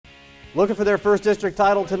looking for their first district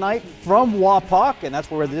title tonight from Wapak, and that's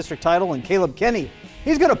where the district title, and Caleb Kenny.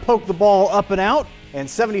 He's going to poke the ball up and out, and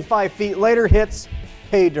 75 feet later hits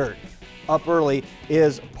pay dirt. Up early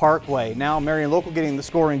is Parkway. Now Marion Local getting the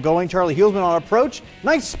scoring going. Charlie Hulsman on approach.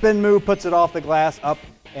 Nice spin move, puts it off the glass, up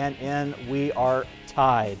and in. We are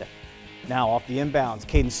tied. Now off the inbounds,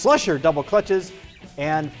 Caden Slusher double clutches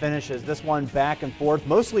and finishes. This one back and forth.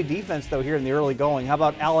 Mostly defense though here in the early going. How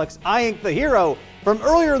about Alex Iyink, the hero from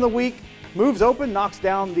earlier in the week? Moves open, knocks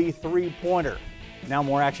down the three-pointer. Now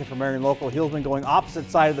more action for Marion Local. Hulsman going opposite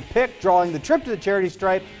side of the pick, drawing the trip to the charity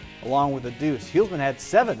stripe along with a deuce. Hulsman had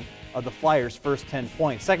 7 of the Flyers' first 10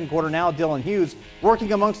 points. Second quarter now, Dylan Hughes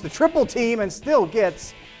working amongst the triple team and still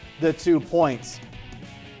gets the 2 points.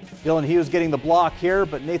 Dylan Hughes getting the block here,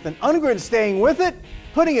 but Nathan Ungren staying with it,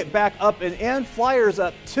 putting it back up and in. Flyers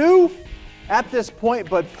up 2 at this point,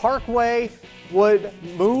 but Parkway would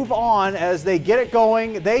move on as they get it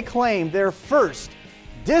going. They claim their first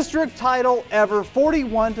district title ever,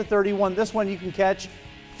 41-31. This one you can catch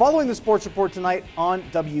following the sports report tonight on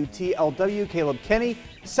WTLW. Caleb Kenny,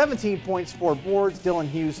 17 points, 4 boards. Dylan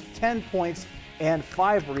Hughes, 10 points and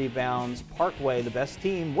 5 rebounds. Parkway, the best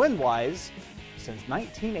team win-wise since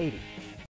 1980.